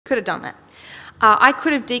Could have done that. I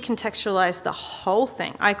could have decontextualized the whole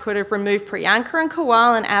thing. I could have removed Priyanka and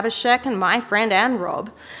Kawal and Abhishek and my friend and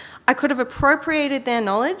Rob. I could have appropriated their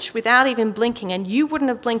knowledge without even blinking, and you wouldn't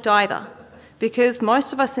have blinked either, because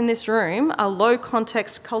most of us in this room are low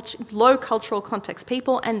cultural context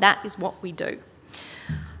people, and that is what we do.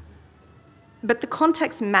 But the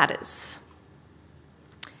context matters.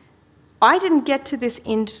 I didn't get to this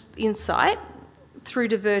insight through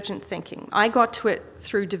divergent thinking. I got to it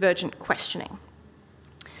through divergent questioning.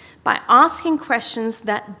 By asking questions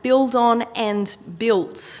that build on and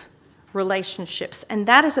build relationships. And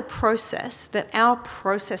that is a process that our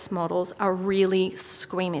process models are really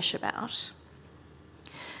squeamish about.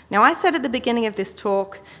 Now, I said at the beginning of this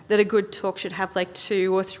talk that a good talk should have like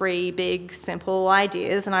 2 or 3 big, simple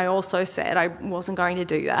ideas, and I also said I wasn't going to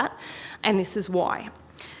do that, and this is why.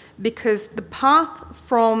 Because the path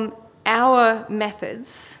from our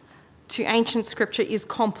methods to ancient scripture is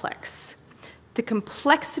complex. The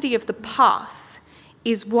complexity of the path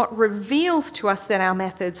is what reveals to us that our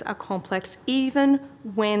methods are complex, even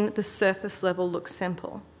when the surface level looks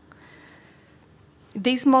simple.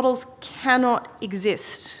 These models cannot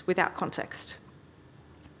exist without context.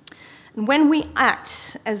 And when we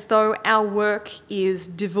act as though our work is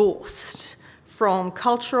divorced from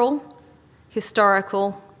cultural,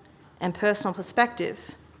 historical, and personal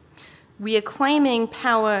perspective, we are claiming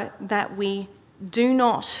power that we do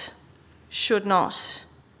not, should not,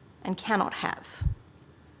 and cannot have.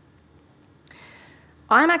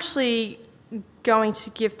 I'm actually going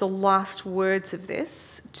to give the last words of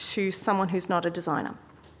this to someone who's not a designer.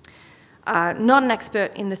 Not an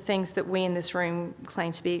expert in the things that we in this room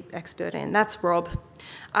claim to be expert in. That's Rob,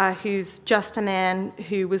 who's just a man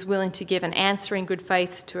who was willing to give an answer in good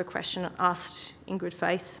faith to a question asked in good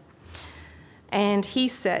faith. And he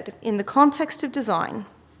said, in the context of design,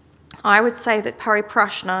 I would say that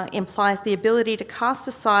pariprashna implies the ability to cast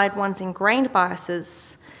aside one's ingrained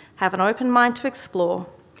biases, have an open mind to explore,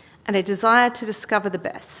 and a desire to discover the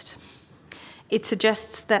best. It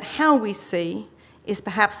suggests that how we see is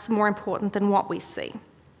perhaps more important than what we see.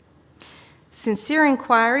 Sincere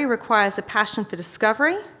inquiry requires a passion for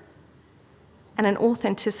discovery and an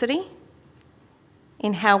authenticity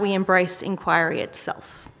in how we embrace inquiry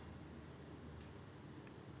itself.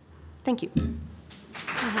 Thank you.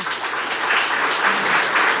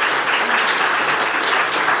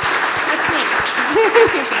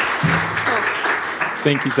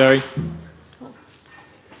 Thank you, Zoe.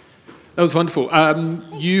 That was wonderful.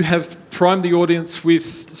 You have primed the audience with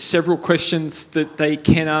several questions that they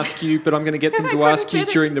can ask you, but I'm going to get them to ask you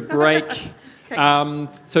during the break.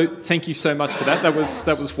 So thank you so much for that. That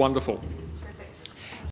was wonderful.